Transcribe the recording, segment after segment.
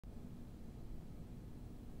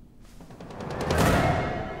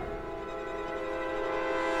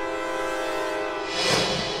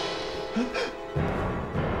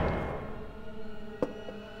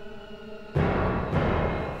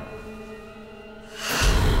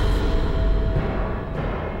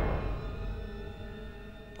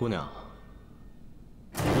姑娘，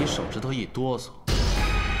你手指头一哆嗦，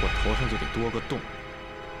我头上就得多个洞。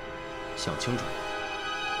想清楚了。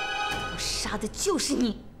我杀的就是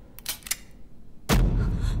你！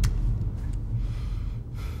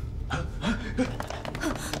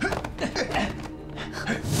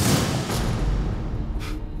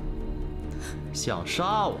想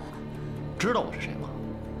杀我？知道我是谁吗？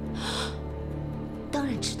当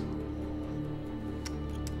然知道。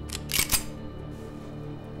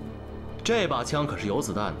这把枪可是有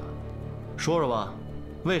子弹的，说说吧，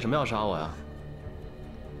为什么要杀我呀？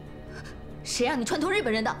谁让你串通日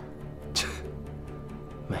本人的？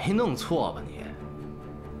没弄错吧你？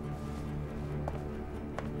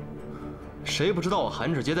谁不知道我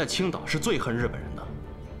韩志杰在青岛是最恨日本人的？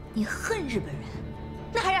你恨日本人，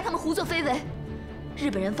那还让他们胡作非为？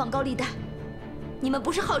日本人放高利贷，你们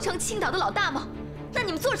不是号称青岛的老大吗？那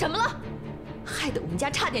你们做什么了？害得我们家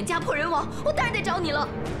差点家破人亡，我当然得找你了。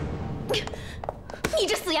你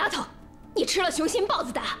这死丫头，你吃了雄心豹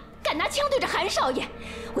子胆，敢拿枪对着韩少爷，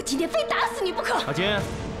我今天非打死你不可！阿金，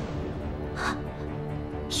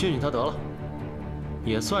训训她得了，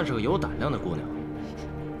也算是个有胆量的姑娘。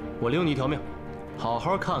我留你一条命，好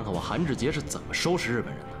好看看我韩志杰是怎么收拾日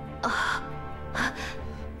本人的。啊，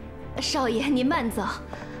少爷您慢走。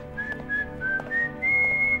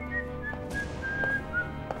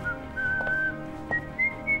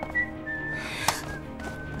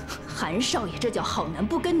韩少爷这叫好男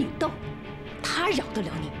不跟女斗，他饶得了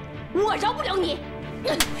你，我饶不了你。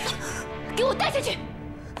给我带下去！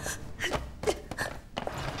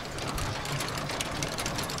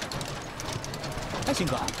哎，鑫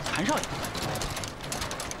哥，韩少爷。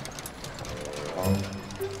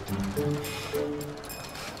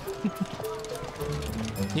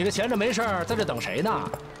你这闲着没事儿，在这等谁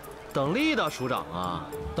呢？等厉大署长啊！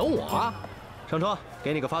等我啊！上车，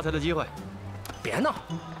给你个发财的机会。别闹，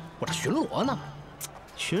我这巡逻呢。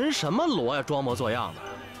巡什么逻呀？装模作样的。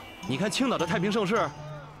你看青岛的太平盛世，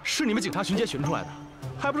是你们警察巡街巡出来的，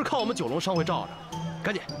还不是靠我们九龙商会罩着？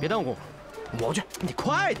赶紧，别耽误功夫。我去，你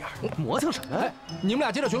快点，磨蹭什么呀？你们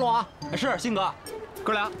俩接着巡逻啊！是，鑫哥，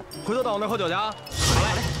哥俩回头到我那儿喝酒去啊！好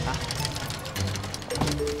嘞。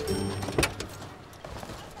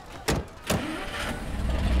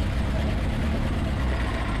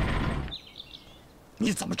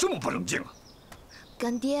你怎么这么不冷静啊？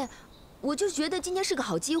干爹，我就觉得今天是个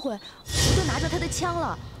好机会，我就拿着他的枪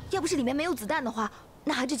了。要不是里面没有子弹的话，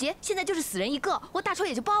那韩志杰现在就是死人一个，我大仇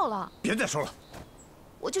也就报了。别再说了，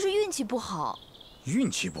我就是运气不好。运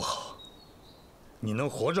气不好，你能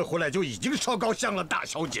活着回来就已经烧高香了，大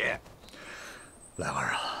小姐。兰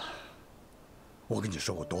儿啊，我跟你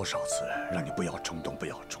说过多少次，让你不要冲动，不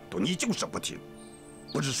要冲动，你就是不听。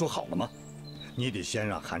不是说好了吗？你得先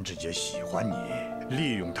让韩志杰喜欢你，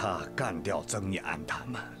利用他干掉曾念安他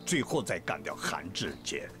们，最后再干掉韩志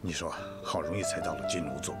杰。你说好容易才到了金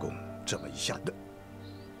炉做工，这么一下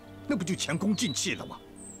那不就前功尽弃了吗？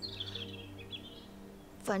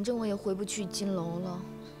反正我也回不去金楼了。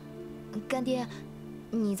干爹，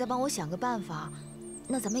你再帮我想个办法，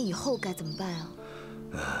那咱们以后该怎么办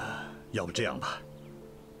啊？要不这样吧，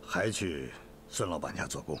还去孙老板家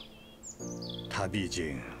做工。他毕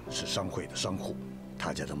竟是商会的商户，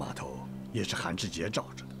他家的码头也是韩志杰罩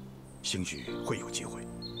着的，兴许会有机会。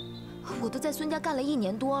我都在孙家干了1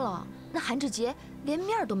年多了，那韩志杰连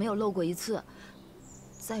面都没有露过一次。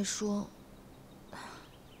再说，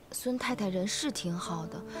孙太太人是挺好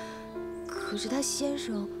的，可是她先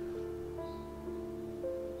生……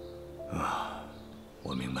啊，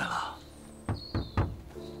我明白了。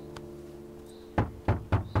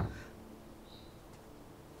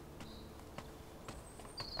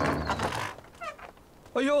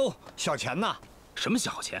哎呦，小钱呐！什么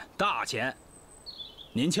小钱？大钱！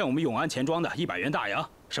您欠我们永安钱庄的100元大洋，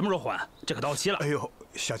什么时候还？这可到期了。哎呦，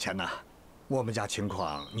小钱呐，我们家情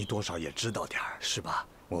况你多少也知道点儿，是吧？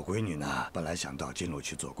我闺女呢，本来想到金路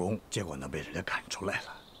去做工，结果呢被人家赶出来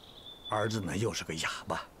了。儿子呢又是个哑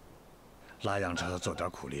巴，拉洋车做点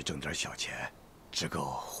苦力挣点小钱，只够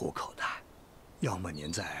糊口的。要么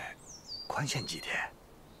您再宽限几天？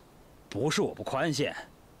不是我不宽限。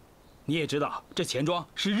你也知道，这钱庄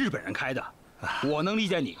是日本人开的，我能理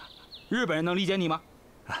解你，日本人能理解你吗？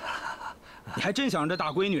你还真想让这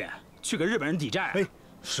大闺女去给日本人抵债？哎，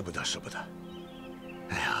使不得，使不得。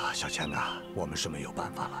哎呀，小钱呐，我们是没有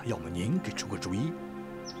办法了，要么您给出个主意。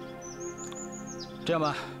这样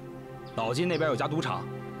吧，老金那边有家赌场，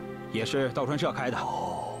也是稻川社开的，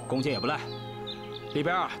工钱也不赖，里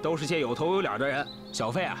边都是些有头有脸的人，小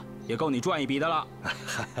费也够你赚一笔的了。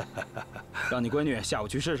让你闺女下午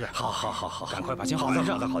去试试。好，赶快把钱还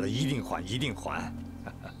上。好的，一定还，一定还。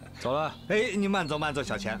走了。哎，你慢走慢走，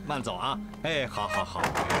小钱，慢走啊！哎，好好好。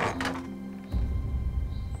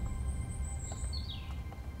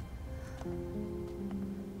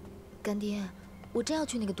干爹，我真要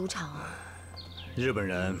去那个赌场啊！日本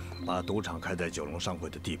人把赌场开在九龙商会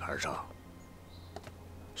的地盘上，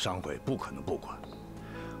商会不可能不管。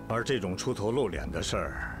而这种出头露脸的事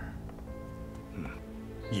儿，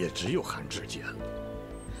也只有韩志杰了。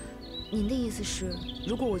您的意思是，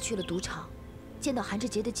如果我去了赌场，见到韩志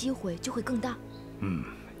杰的机会就会更大？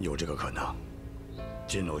有这个可能。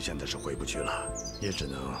金楼现在是回不去了，也只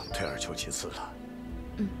能退而求其次了。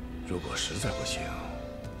如果实在不行，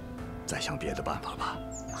再想别的办法吧。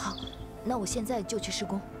好，那我现在就去施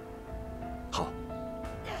工。好。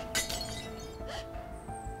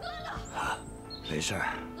没事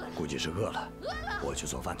儿，估计是饿了。我去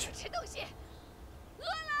做饭去。吃东西，饿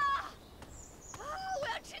了！啊，我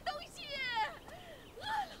要吃东西，饿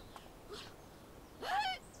了，饿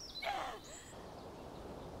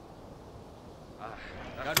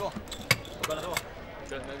了。压住！我过来，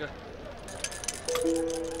跟。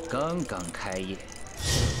刚刚开业，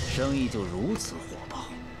生意就如此火爆，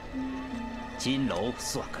金楼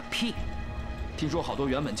算个屁！听说好多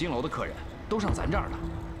原本金楼的客人都上咱这儿了。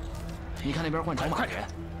你看那边换筹码的人，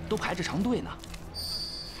都排着长队呢。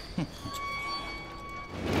哼。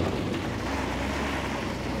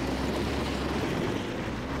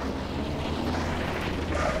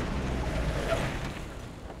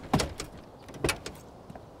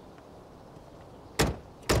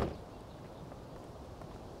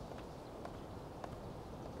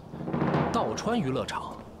道川娱乐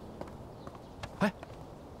场。哎，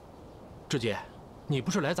志杰，你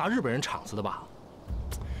不是来砸日本人场子的吧？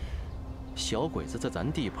小鬼子在咱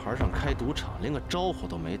地盘上开赌场，连个招呼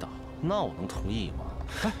都没打，那我能同意吗？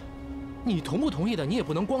哎，你同不同意的，你也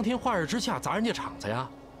不能光天化日之下砸人家场子呀。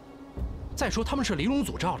再说他们是玲珑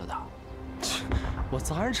组召了的。我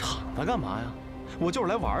砸人场子干嘛呀？我就是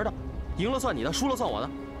来玩的，赢了算你的，输了算我的。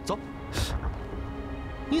走。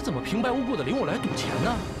你怎么平白无故的领我来赌钱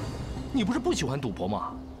呢？你不是不喜欢赌博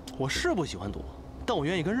吗？我是不喜欢赌，但我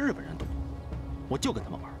愿意跟日本人赌，我就跟他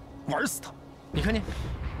们玩，玩死他。你看你。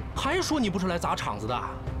还说你不是来砸场子的，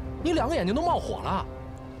你两个眼睛都冒火了。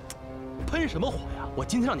喷什么火呀？我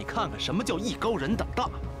今天让你看看什么叫艺高人胆大。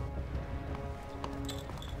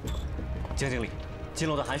江经理，金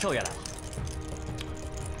楼的韩少爷来了。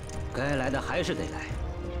该来的还是得来，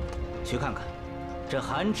去看看，这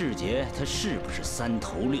韩志杰他是不是三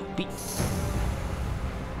头六臂？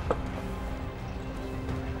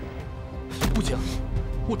不行，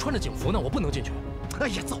我穿着警服呢，我不能进去。哎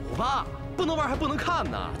呀，走吧。不能玩还不能看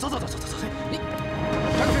呢，走！你，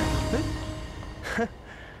哼，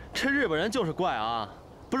这日本人就是怪啊！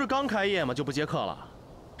不是刚开业吗？就不接客了，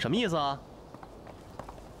什么意思啊？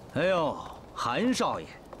哎呦，韩少爷，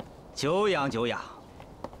久仰久仰，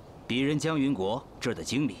鄙人江云国这儿的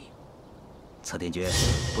经理。侧田君，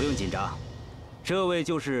不用紧张，这位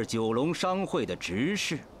就是九龙商会的执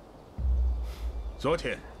事。昨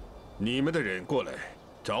天，你们的人过来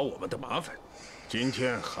找我们的麻烦。今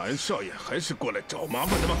天韩少爷还是过来找麻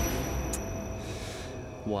烦的吗？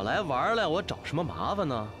我来玩来，我找什么麻烦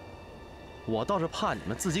呢？我倒是怕你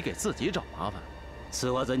们自己给自己找麻烦。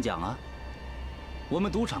此话怎讲啊？我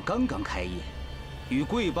们赌场刚刚开业，与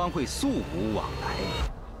贵帮会素无往来，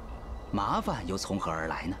麻烦又从何而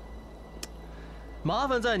来呢？麻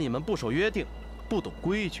烦在你们不守约定，不懂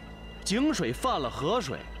规矩，井水犯了河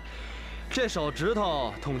水，这手指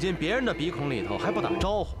头捅进别人的鼻孔里头还不打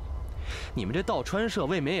招呼。你们这道川社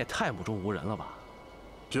未免也太目中无人了吧？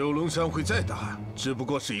九龙商会再大，只不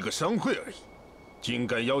过是一个商会而已，竟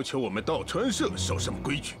敢要求我们道川社守什么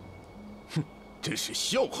规矩？哼，真是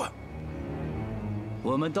笑话！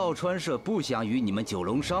我们道川社不想与你们九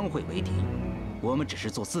龙商会为敌，我们只是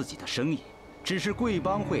做自己的生意，只是贵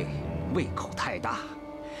帮会胃口太大，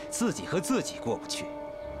自己和自己过不去，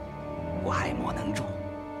我爱莫能助。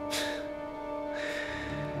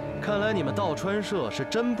看来你们道川社是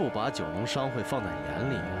真不把九龙商会放在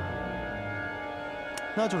眼里啊，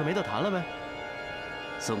那就是没得谈了呗。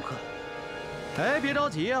送客。哎，别着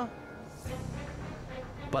急呀。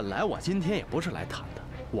本来我今天也不是来谈的，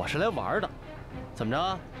我是来玩的。怎么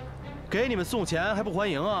着？给你们送钱还不欢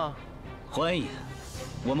迎啊？欢迎，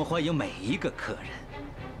我们欢迎每一个客人。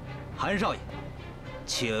韩少爷，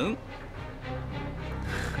请。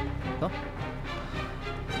走。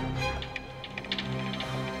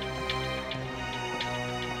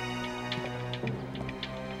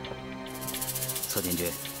侧田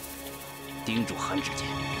君，叮嘱韩志杰。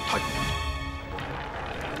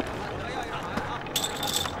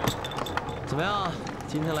怎么样？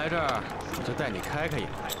今天来这儿，我就带你开开眼。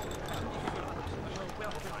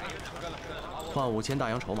换5000大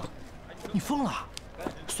洋筹码。你疯了？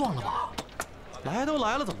算了吧。来都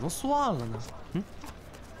来了，怎么能算了呢？嗯。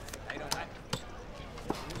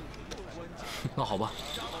那好吧。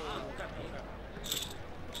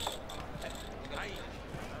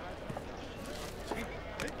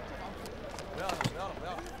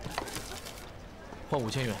换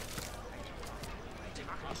5000元。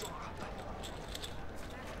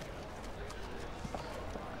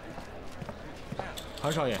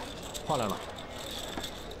韩少爷，换来了。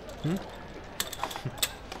嗯。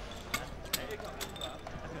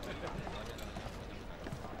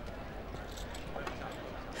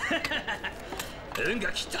運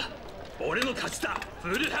が来た。俺の勝ちだ。フ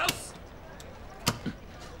ルハウス。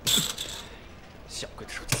小鬼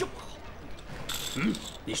的手这么好。嗯，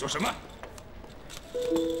你说什么？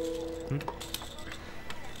嗯。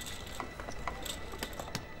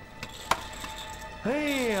哎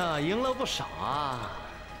呀，赢了不少啊！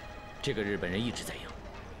这个日本人一直在赢，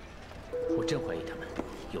我真怀疑他们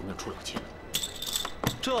有没有出老千。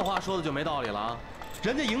这话说的就没道理了啊！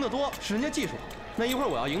人家赢得多是人家技术好，那一会儿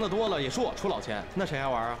我要赢得多了，也是我出老千，那谁还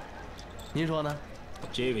玩啊？您说呢？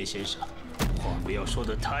这位先生，话不要说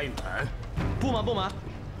得太满。不满不满，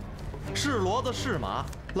是骡子是马，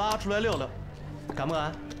拉出来溜溜，敢不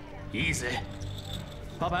敢？意思。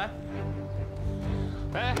发牌。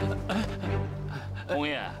红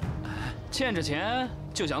叶，欠着钱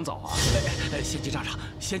就想走啊？先进账上，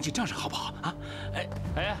先进账上好不好啊？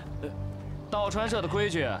道川社的规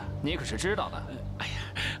矩你可是知道的。哎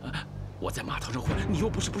呀，我在码头上混，你又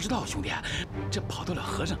不是不知道，兄弟，这跑得了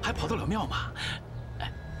和尚还跑得了庙吗？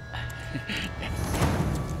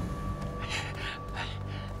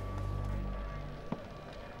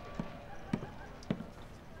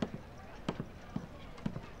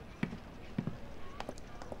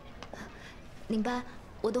领班，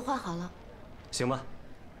我都画好了。行吧，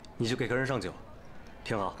你就给客人上酒，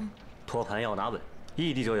听好，托盘要拿稳，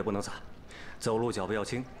一滴酒也不能洒，走路脚步要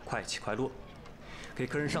轻，快起快落。给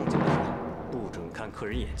客人上酒的时候，不准看客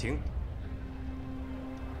人眼睛，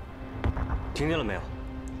听见了没有？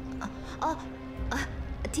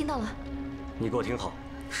听到了。你给我听好，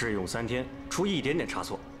试用3天，出一点点差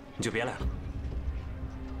错，你就别来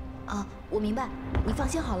了。我明白，你放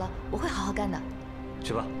心好了，我会好好干的。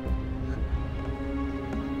去吧。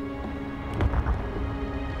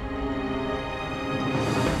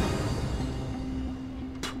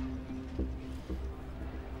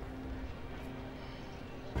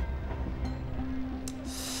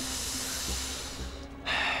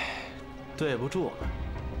对不住了。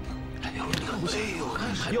哎呦，这不行，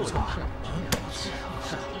还又错。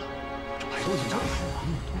这还都紧张。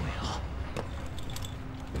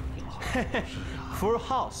嘿嘿 ，Full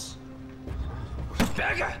House。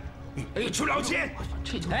别干！哎，出老千！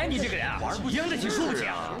哎，你这个人啊，赢得起输不起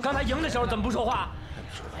啊！刚才赢的时候怎么不说话？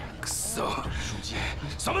什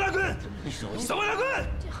么大棍？什么大棍？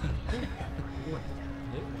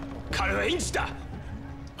看来运气的，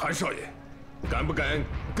韩少爷，敢不敢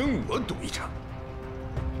跟我赌一场？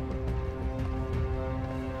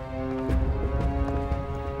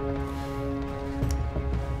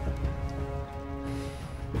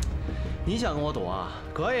你想跟我赌啊？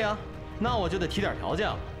可以啊，那我就得提点条件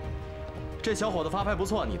了。这小伙子发牌不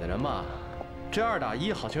错，你的人嘛，这2打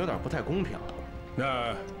1好像有点不太公平。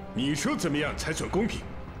那你说怎么样才算公平？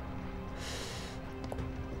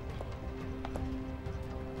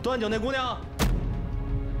端酒那姑娘，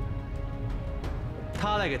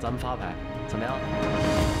她来给咱们发牌，怎么样？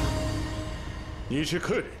你是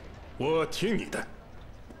客人，我听你的。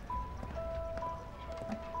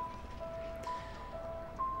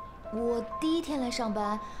我第1天来上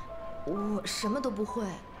班，我什么都不会，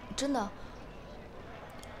真的。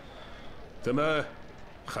怎么，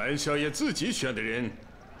韩少爷自己选的人，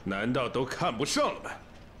难道都看不上了吗？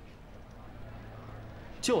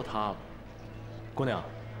就他了，姑娘，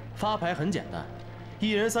发牌很简单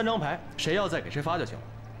，1人3张牌，谁要再给谁发就行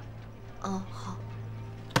了。好。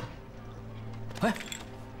哎，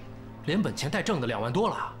连本钱带挣的2万多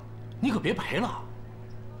了，你可别赔了。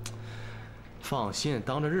放心，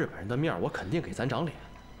当着日本人的面，我肯定给咱长脸。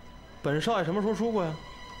本少爷什么时候输过呀？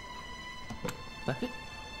来，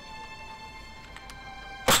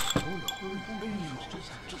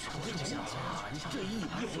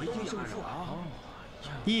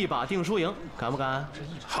一把定输赢，敢不敢？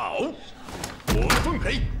好，我奉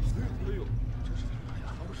陪。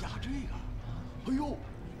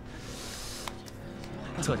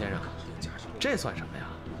侧先生，这算什么呀？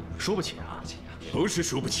输不起啊！不是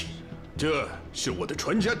输不起，这是我的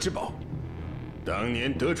传家之宝，当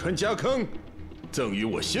年德川家康赠予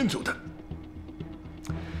我先祖的。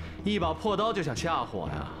一把破刀就想吓唬我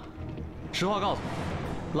呀？实话告诉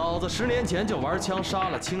你，老子10年前就玩枪杀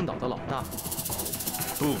了青岛的老大。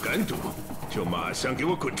不敢赌，就马上给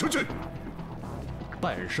我滚出去！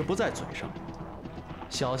本事不在嘴上，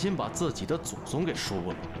小心把自己的祖宗给输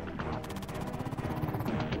了。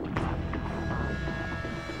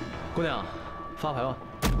姑娘，发牌吧。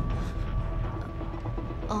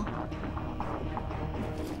哦。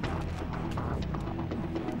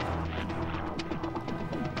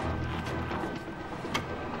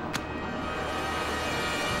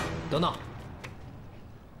等等，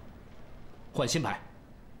换新牌。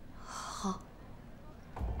好。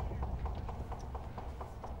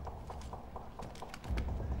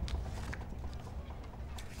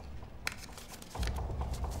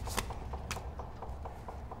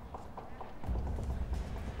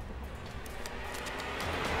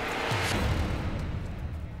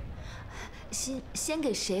先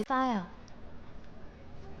给谁发呀？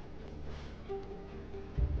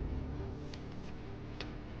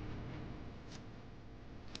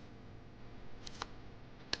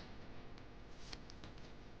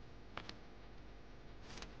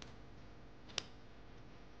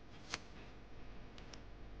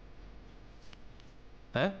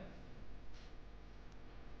哎，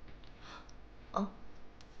哦。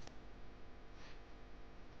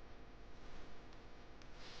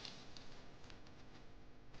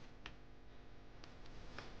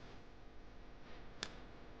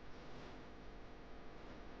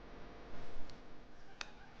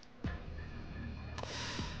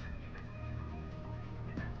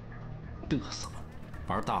嘚瑟了，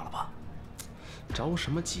玩大了吧？着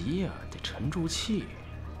什么急呀？得沉住气。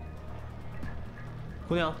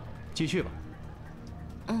姑娘，继续吧。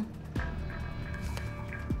嗯。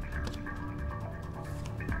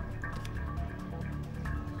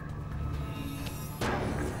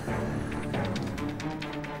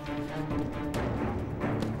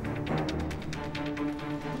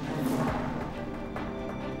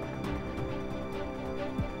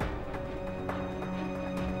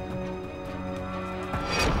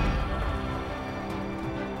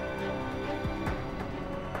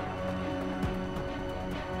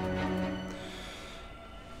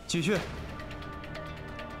继续。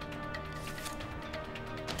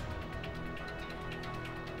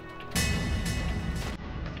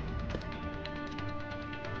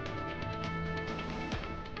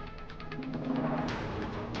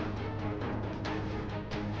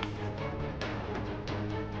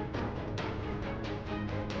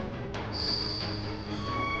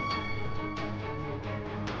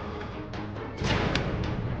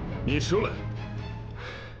你输了。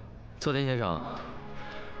侧田先生。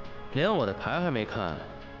连我的牌还没看，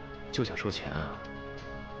就想收钱啊？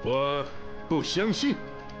我不相信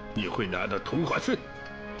你会拿到同花顺。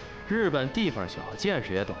日本地方小，见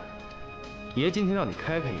识也短。爷今天让你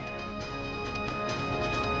开开眼。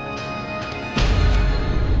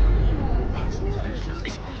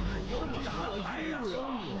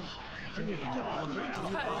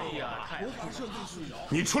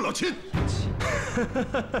你出老千！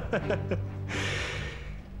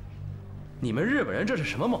你们日本人这是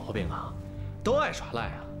什么毛病啊？都爱耍赖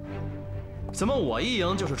啊！怎么我一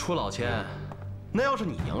赢就是出老千？那要是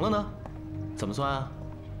你赢了呢？怎么算啊？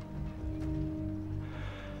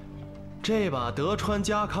这把德川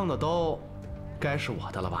家康的刀，该是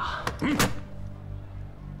我的了吧？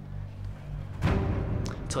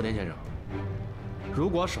侧田先生，如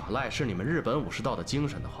果耍赖是你们日本武士道的精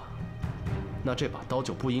神的话，那这把刀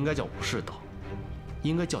就不应该叫武士刀，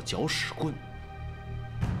应该叫搅屎棍。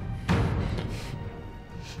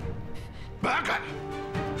八个！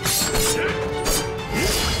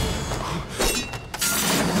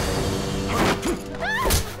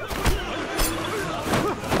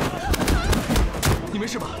你没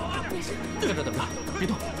事吧？等着，别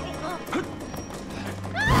动。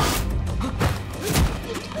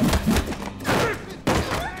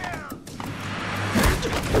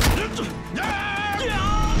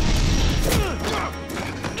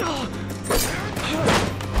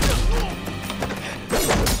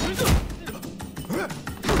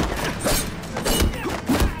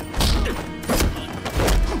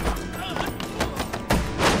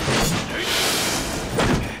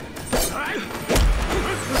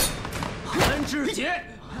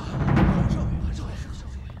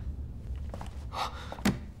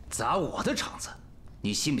砸我的场子，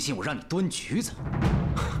你信不信我让你蹲局子？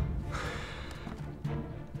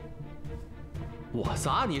我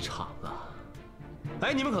砸你场子？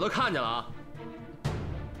哎，你们可都看见了啊！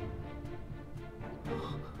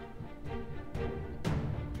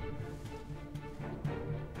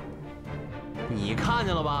你看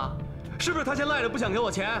见了吧？是不是他先赖着不想给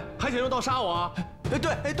我钱，还想用刀杀我？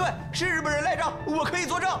对，是日本人来着，我可以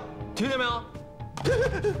作证。听见没有？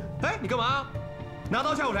哎，你干嘛？拿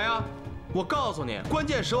刀吓唬谁啊？我告诉你，关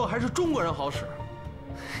键时候还是中国人好使。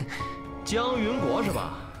江云国是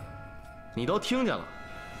吧？你都听见了，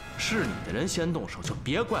是你的人先动手，就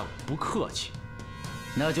别怪我不客气。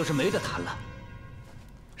那就是没得谈了。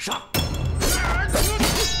上！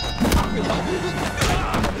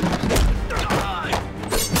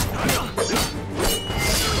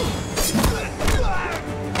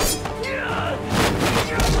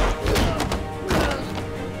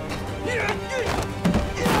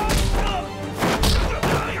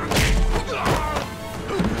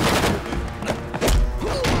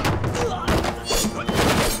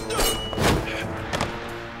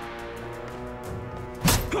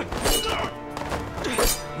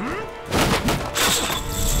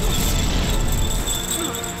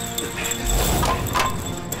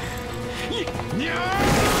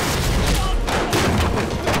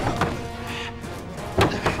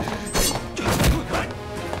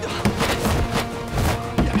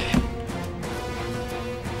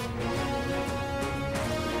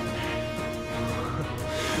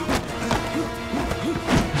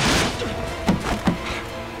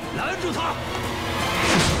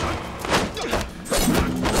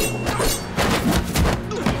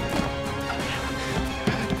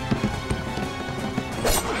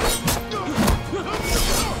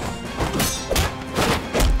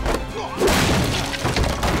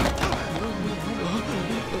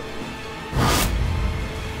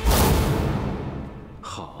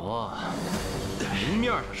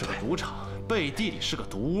赌场背地里是个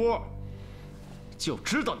毒窝，就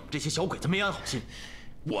知道你们这些小鬼子没安好心。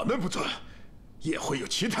我们不做，也会有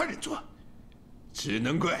其他人做，只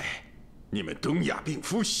能怪你们东亚病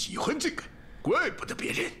夫喜欢这个，怪不得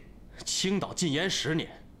别人。青岛禁烟10年，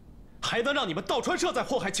还能让你们道川社在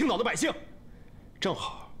祸害青岛的百姓？正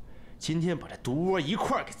好，今天把这毒窝一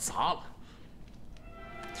块给砸了。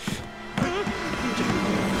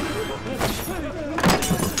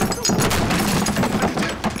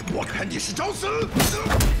我看你是找死！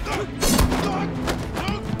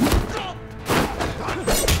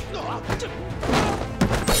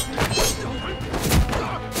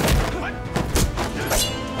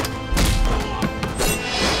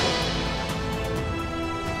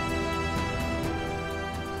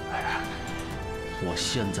我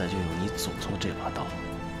现在就用你祖宗这把刀，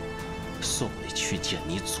送你去见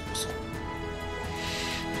你祖宗。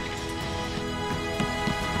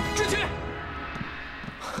知情。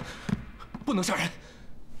不能杀人，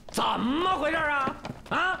怎么回事啊？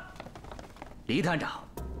啊！李探长，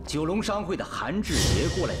九龙商会的韩志杰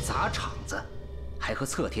过来砸场子，还和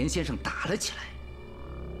侧田先生打了起来。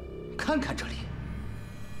看看这里，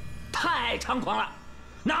太猖狂了！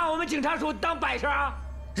拿我们警察署当摆设啊？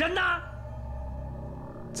人呢？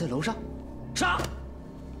在楼上。上！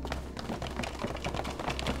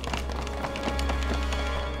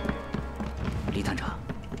李探长。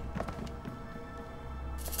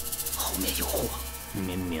后面有货，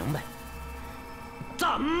明白？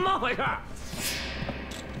怎么回事？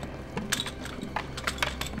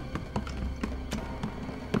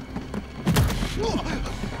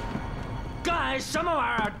干什么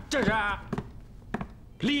玩意儿？这是？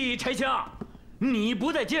李晨星，你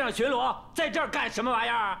不在街上巡逻，在这儿干什么玩意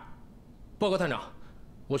儿？报告探长，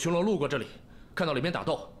我巡逻路过这里，看到里面打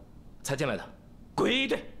斗，才进来的。归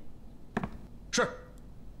队。是。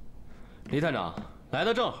李探长来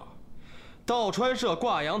的正好。道川社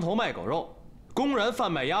挂羊头卖狗肉，公然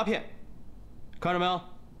贩卖鸦片，看着没有？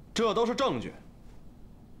这都是证据。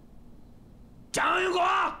蒋云国，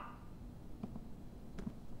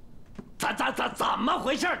怎么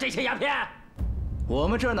回事？这些鸦片？我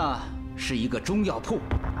们这呢是一个中药铺，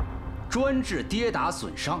专治跌打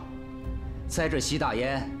损伤，在这吸大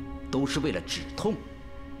烟都是为了止痛。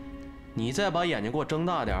你再把眼睛给我睁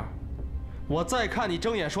大点，我再看你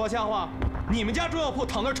睁眼说瞎话。你们家中药铺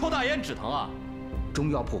躺那儿抽大烟止疼啊？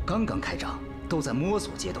中药铺刚刚开张，都在摸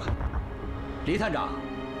索阶段。李探长，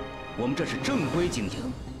我们这是正规经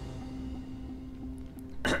营。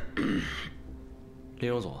李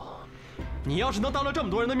荣祖，你要是能当着这么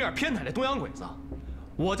多人的面偏袒这东洋鬼子，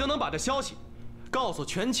我就能把这消息告诉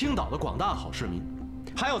全青岛的广大好市民，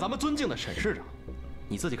还有咱们尊敬的沈市长，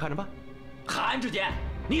你自己看着办。韩志杰，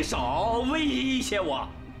你少威胁我！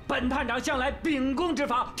本探长向来秉公执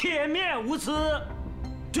法，铁面无私，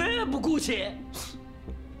绝不姑息。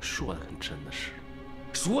说的跟真的是。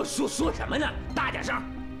说什么呢？大点声！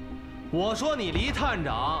我说你黎探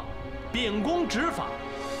长秉公执法，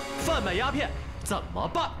贩卖鸦片怎么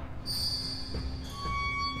办？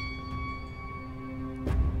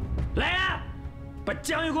来人，把把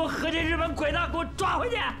江玉国和这日本鬼子给我抓回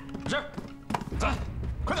去。是，走，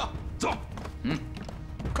快走，走，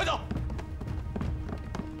快走。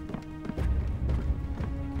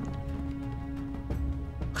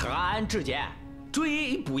和安质检、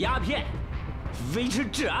追捕鸦片、维持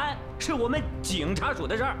治安是我们警察署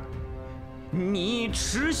的事儿。你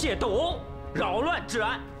持械斗殴，扰乱治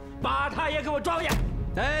安，把他也给我抓回去。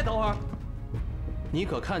哎，等会儿，你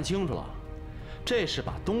可看清楚了，这是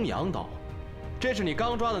把东洋刀，这是你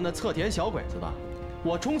刚抓的那侧田小鬼子吧？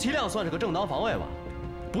我充其量算是个正当防卫吧，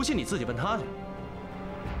不信你自己问他去。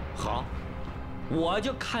好，我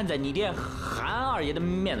就看在你爹韩二爷的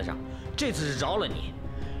面子上，这次饶了你。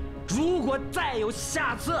如果再有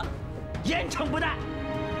下次，严惩不贷。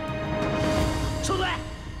收队。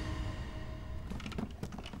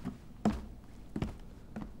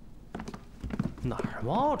哪儿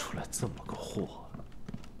冒出来这么个货？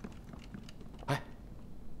哎，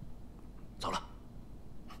走了。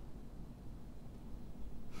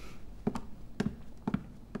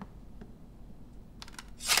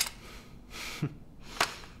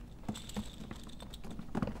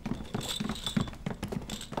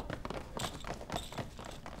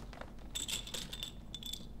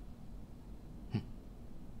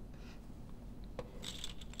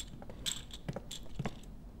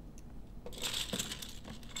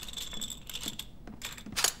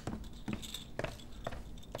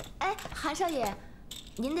韩少爷，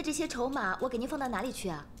您的这些筹码我给您放到哪里去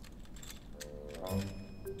啊？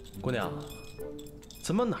姑娘，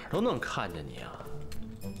怎么哪儿都能看见你啊？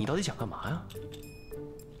你到底想干嘛呀？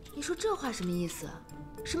你说这话什么意思？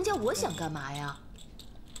什么叫我想干嘛呀？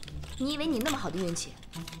你以为你那么好的运气，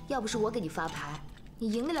要不是我给你发牌，你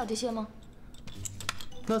赢得了这些吗？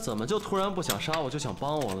那怎么就突然不想杀我，就想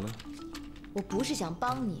帮我了呢？我不是想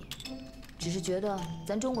帮你，只是觉得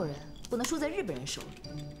咱中国人不能输在日本人手里。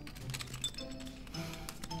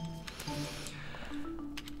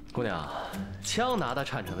姑娘，枪拿得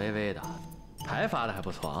颤颤巍巍的，牌发的还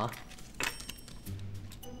不错啊。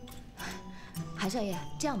韩少爷，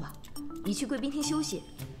这样吧，你去贵宾厅休息，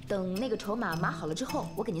等那个筹码码好了之后，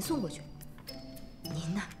我给您送过去。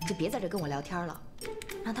您呢，就别在这跟我聊天了，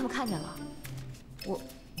让他们看见了，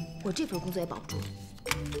我这份工作也保不住。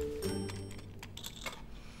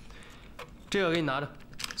这个给你拿着，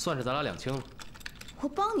算是咱俩两清了。我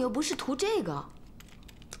帮你又不是图这个。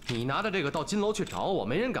你拿着这个到金楼去找我，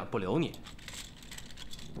没人敢不留你。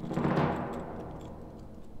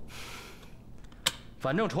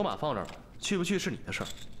反正筹码放这儿了，去不去是你的事儿。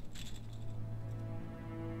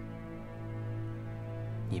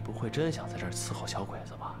你不会真想在这儿伺候小鬼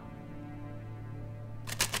子吧？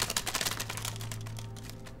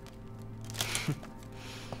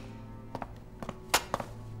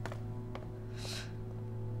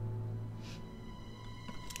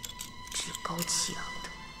趾高气昂的，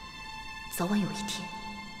早晚有一天，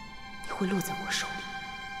你会落在我手里。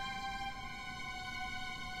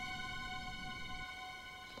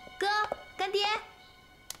哥，干爹，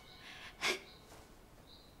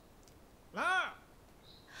兰儿，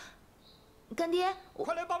干爹，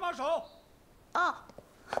快来帮帮手！哦。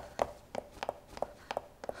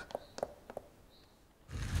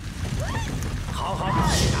好，打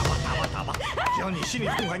吧，打吧，打吧！只要你心里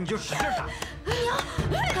痛快，你就使劲打。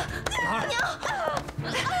娘，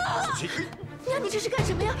苏琪，娘，你这是干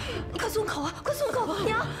什么呀？你快松口啊！快松口！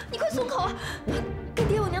娘，你快松口啊！干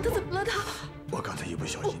爹，我娘她怎么了？她……我刚才一不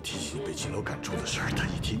小心提起你被金楼赶出的事儿，她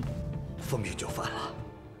一听，疯病就犯了。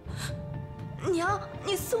娘，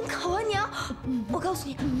你松口啊！娘，我告诉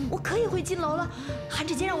你，我可以回金楼了。韩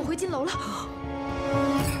志坚让我回金楼了，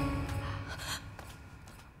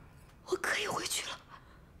我可以回去了。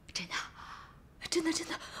真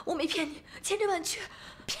的，我没骗你，千真万确。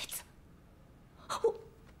骗子！我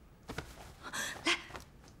来，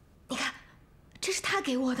你看，这是他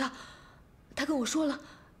给我的。他跟我说了，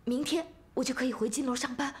明天我就可以回金楼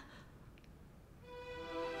上班。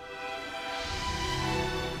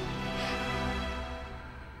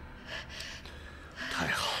太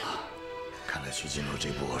好了，看来去金楼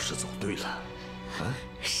这步是走对了。啊？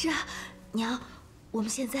是啊，娘，我们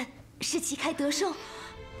现在是旗开得胜。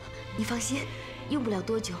你放心，用不了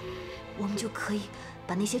多久，我们就可以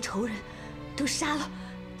把那些仇人都杀了，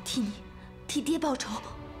替爹报仇。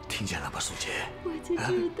听见了吧，苏姐？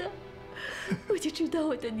我就知道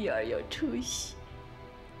我的女儿有出息，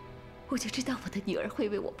我就知道我的女儿会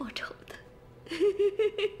为我报仇的。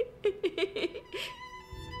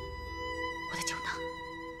我的酒呢？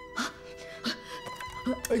啊！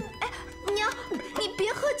哎，娘，你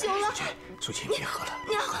别喝酒了。苏琪，你别喝了。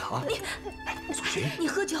娘，啊！苏琪，你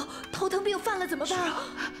喝酒头疼病犯了怎么办啊？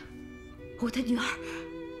我的女儿，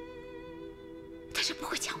她是不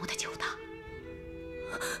会抢我的酒的。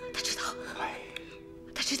他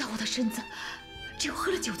知道我的身子只有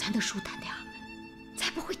喝了酒才能舒坦点，才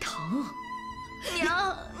不会疼。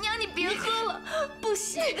娘，你别喝了，不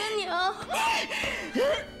行的，娘。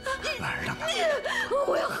兰儿，让他，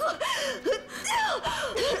我要喝。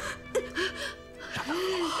让他喝。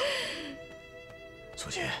苏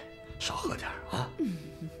琴，少喝点啊。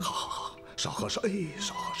好，少喝。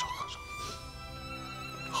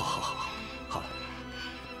好了。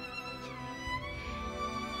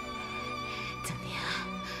曾念安、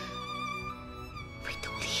魏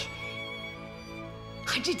东篱、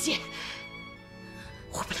韩志杰，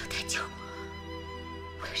活不了太久，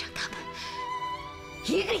我要让他们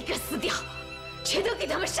一个一个死掉，全都给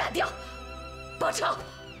他们杀掉，报仇，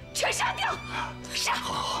全杀掉，杀！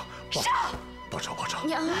好，杀！报仇！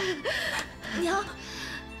娘，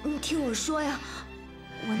你听我说呀，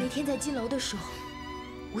我那天在金楼的时候，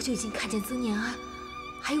我就已经看见曾念安，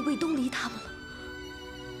还有魏东篱他们了。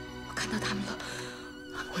我看到他们了，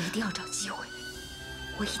我一定要找机会，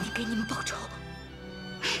我一定给你们报仇。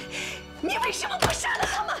你为什么不杀了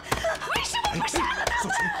他们？为什么不杀了他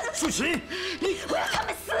们？苏琴，我要他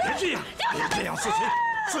们死！别这样，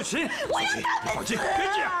苏琴，我要他们死！别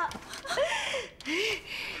这样。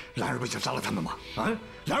兰儿不想杀了他们吗？啊，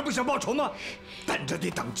兰儿不想报仇吗？等着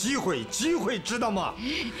得等机会，知道吗？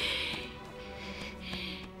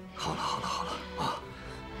好了啊，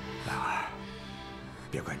兰儿，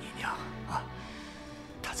别怪你娘啊，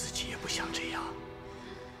她自己也不想这样。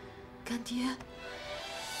干爹，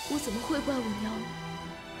我怎么会怪我娘呢？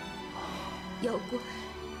要怪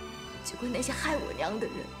就怪那些害我娘的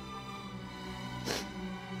人，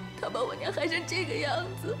他把我娘害成这个样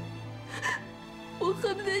子，我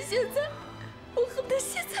恨不得现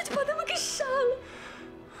在就把他们给杀了。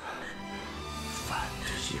饭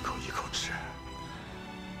这一口一口吃，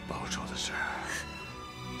报仇的事儿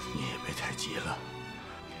你也别太急了，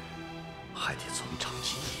还得从长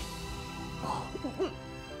计议啊。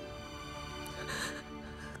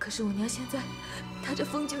可是我娘现在她这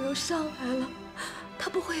风就又上来了，她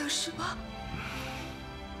不会有事吧？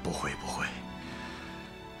不会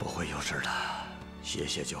有事的，歇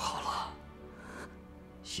歇就好了，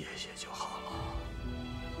歇歇就好了。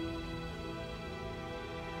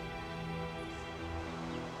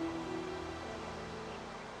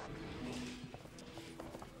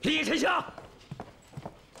李丞相，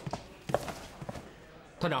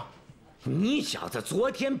团长，你小子昨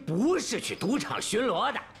天不是去赌场巡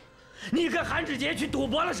逻的，你跟韩志杰去赌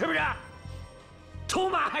博了是不是？筹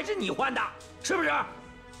码还是你换的，是不是？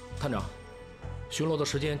探长，巡逻的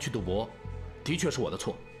时间去赌博，的确是我的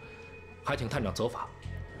错，还请探长责罚。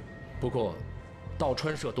不过，道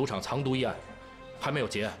川社赌场藏毒一案还没有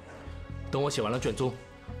结案，等我写完了卷宗，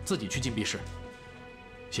自己去禁闭室，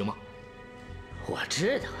行吗？我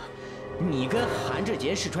知道，你跟韩志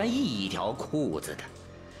杰是穿一条裤子的，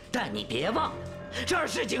但你别忘了，这儿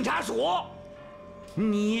是警察署，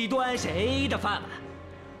你端谁的饭碗？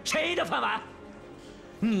谁的饭碗？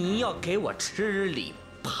你要给我吃里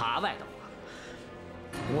扒外的话，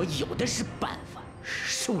我有的是办法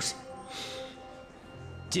收拾。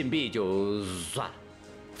禁闭就算了，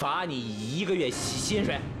罚你1个月薪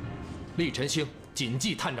水。厉晨星谨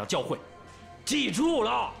记探长教诲，记住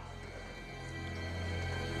了。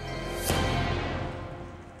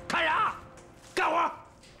看啥？干活！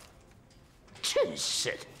真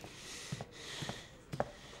是的。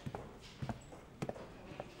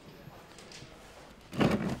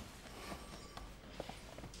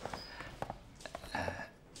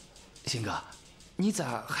鑫哥，你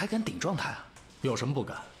咋还敢顶撞他呀？有什么不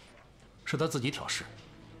敢？是他自己挑事。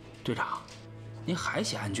队长，您还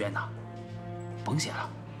写案卷呢？甭写了，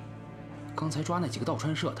刚才抓那几个道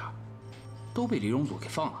川社的，都被李荣祖给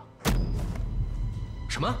放了。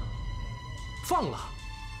什么？放了？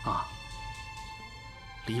啊！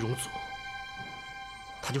李荣祖，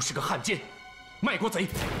他就是个汉奸，卖国贼。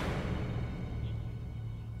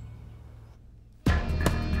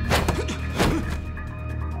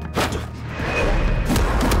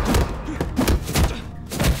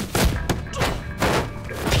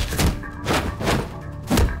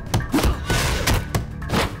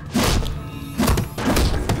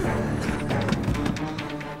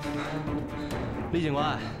李警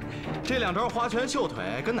官，这2招花拳绣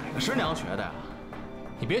腿跟哪个师娘学的呀？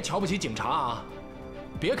你别瞧不起警察啊！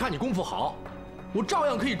别看你功夫好，我照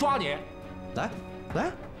样可以抓你。来，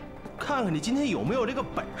看看你今天有没有这个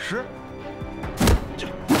本事。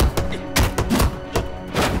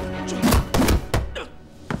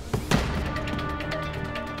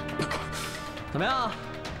怎么样，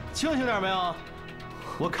清醒点没有？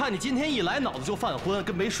我看你今天一来脑子就犯昏，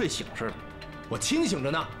跟没睡醒似的。我清醒着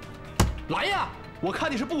呢。来呀！我看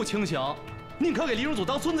你是不清醒，宁可给黎荣祖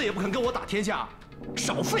当孙子，也不肯跟我打天下。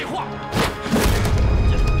少废话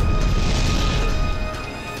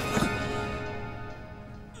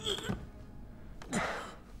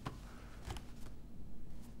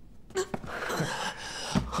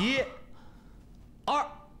！1、2、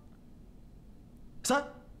3，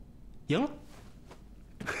赢了。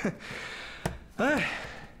哎，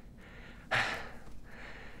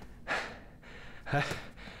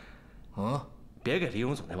别给黎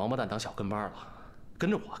荣祖那王八蛋当小跟班了，跟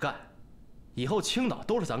着我干，以后青岛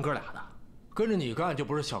都是咱哥俩的。跟着你干就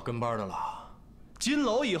不是小跟班的了。金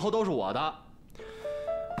楼以后都是我的。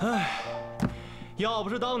哎，要不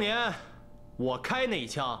是当年我开那一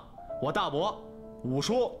枪，我大伯五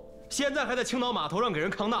叔现在还在青岛码头上给人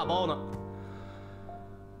扛大包呢。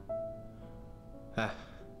哎，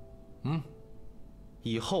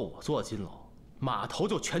以后我做金楼，码头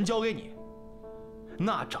就全交给你，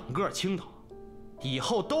那整个青岛以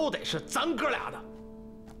后都得是咱哥俩的。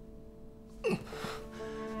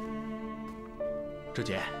志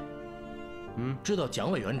杰，知道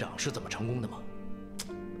蒋委员长是怎么成功的吗？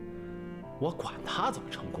我管他怎么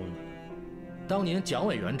成功的。当年蒋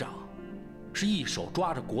委员长是一手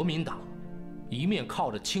抓着国民党，一面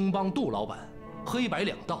靠着青帮杜老板，黑白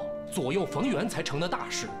两道左右逢源才成的大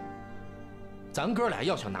事。咱哥俩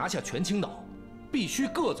要想拿下全青岛，必须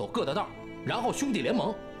各走各的道，然后兄弟联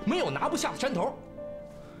盟，没有拿不下的山头。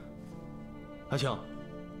阿庆，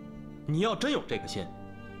你要真有这个心，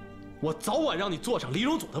我早晚让你坐上黎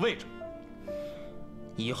荣祖的位置。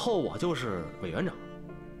以后我就是委员长，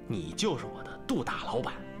你就是我的杜大老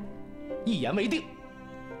板，一言为定。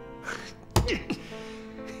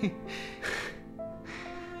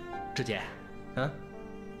志杰，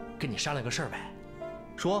跟你商量个事儿呗。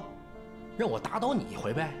说，让我打倒你一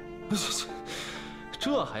回呗。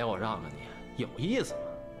这还要我让着你？有意思吗？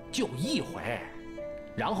就一回，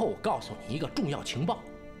然后我告诉你一个重要情报。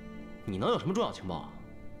你能有什么重要情报？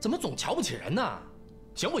怎么总瞧不起人呢？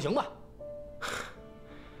行不行吧？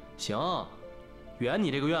行，圆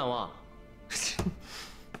你这个愿望。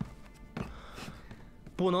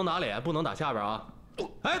不能打脸，不能打下边啊！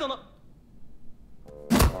哎，等等，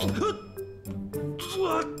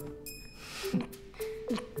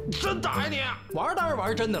真打呀你！玩当然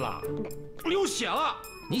玩真的了，流血了。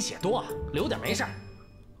你血多，流点没事儿。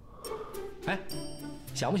哎，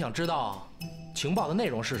想不想知道情报的内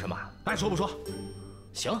容是什么？爱说不说。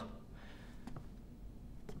行。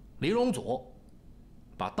黎荣祖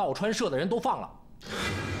把道川社的人都放了。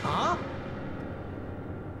啊？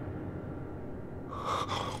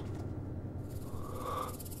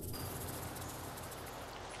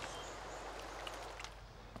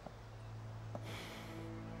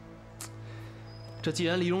这既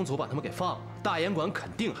然黎荣祖把他们给放了，大烟馆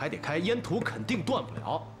肯定还得开，烟土肯定断不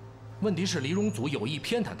了。问题是黎荣祖有意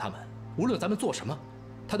偏袒他们，无论咱们做什么，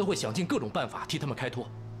他都会想尽各种办法替他们开脱。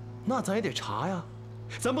那咱也得查呀，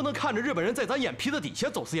咱不能看着日本人在咱眼皮子底下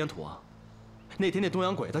走私烟土啊！那天那东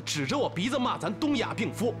洋鬼子指着我鼻子骂咱东亚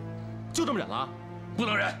病夫，就这么忍了？不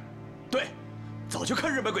能忍。对，早就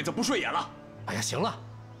看日本鬼子不顺眼了。哎呀，行了，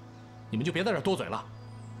你们就别在这多嘴了。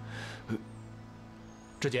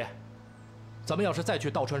志杰，咱们要是再去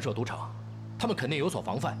道川社赌场，他们肯定有所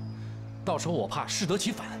防范，到时候我怕适得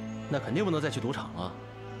其反。那肯定不能再去赌场了，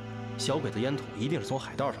小鬼子烟土一定是从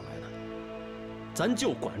海道上来的，咱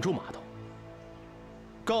就管住码头。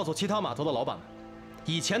告诉其他码头的老板们，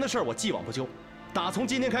以前的事儿我既往不咎，打从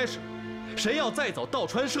今天开始，谁要再走道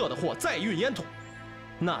川社的货，再运烟土，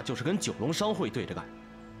那就是跟九龙商会对着干，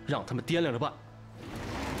让他们掂量着办。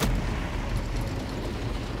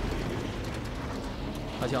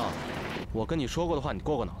阿笑，我跟你说过的话，你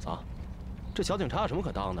过过脑子啊！这小警察有什么可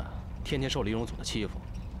当的？天天受黎荣祖的欺负。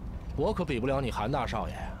我可比不了你韩大少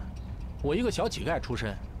爷，我一个小乞丐出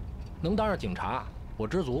身，能当上警察，我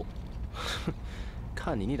知足。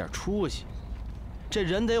看你那点出息，这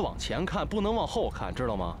人得往前看，不能往后看，知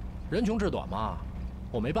道吗？人穷志短嘛，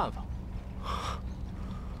我没办法。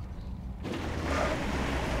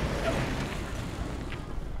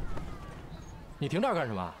你停这儿干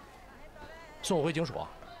什么？送我回警署。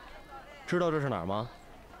知道这是哪儿吗？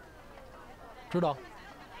知道。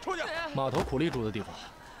出去。码头苦力住的地方。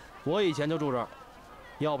我以前就住这儿，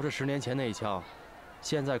要不是10年前那一枪，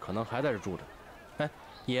现在可能还在这住着。哎，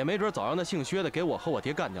也没准早让那姓薛的给我和我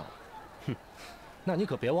爹干掉了。哼，那你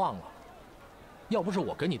可别忘了，要不是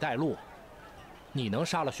我给你带路，你能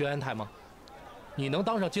杀了薛安泰吗？你能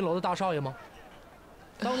当上金楼的大少爷吗？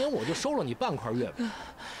当年我就收了你半块月饼，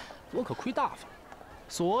我可亏大发。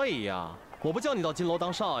所以呀，我不叫你到金楼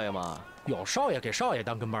当少爷吗？有少爷给少爷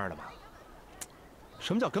当跟班的吗？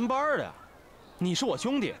什么叫跟班的呀？你是我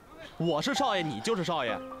兄弟，我是少爷，你就是少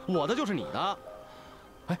爷，我的就是你的。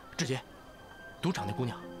哎，志杰，赌场那姑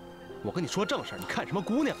娘，我跟你说正事，你看什么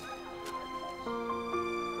姑娘？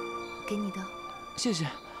给你的，谢谢。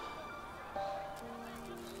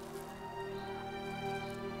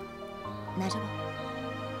拿着吧。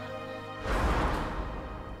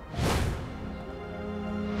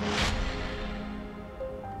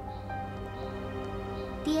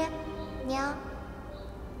爹，娘，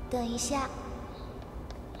等一下。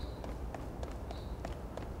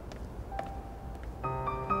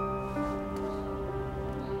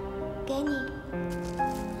给你，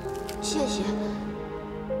谢谢。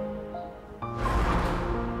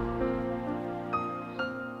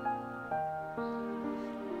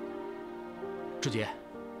志杰，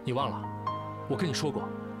你忘了，我跟你说过，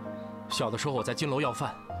小的时候我在金楼要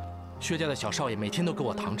饭，薛家的小少爷每天都给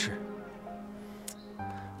我糖吃。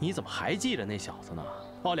你怎么还记着那小子呢？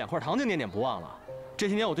哦，2块糖就念念不忘了。这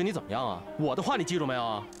些年我对你怎么样啊？我的话你记住没有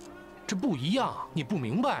啊？这不一样，你不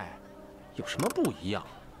明白。有什么不一样？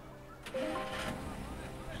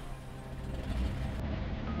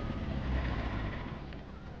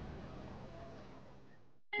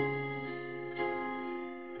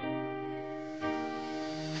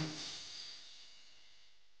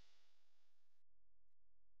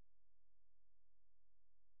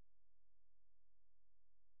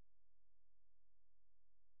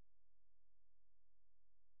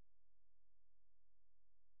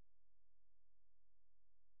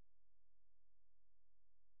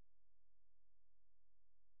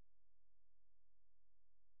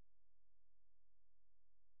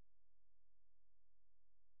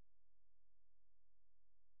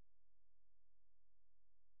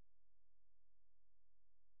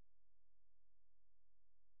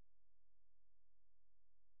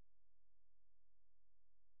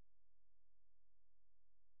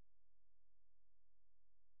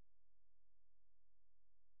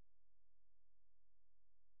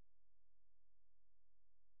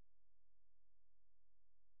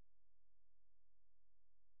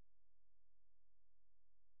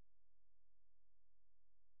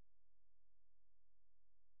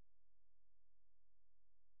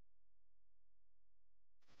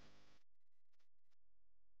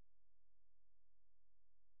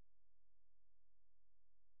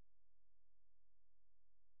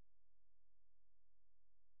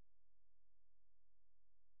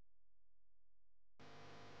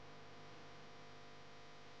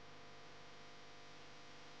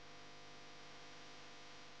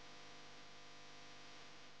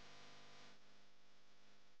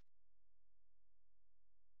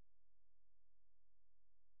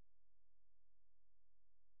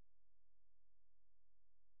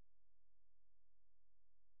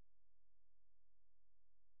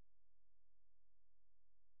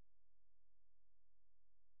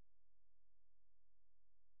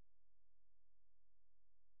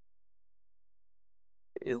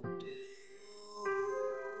哟。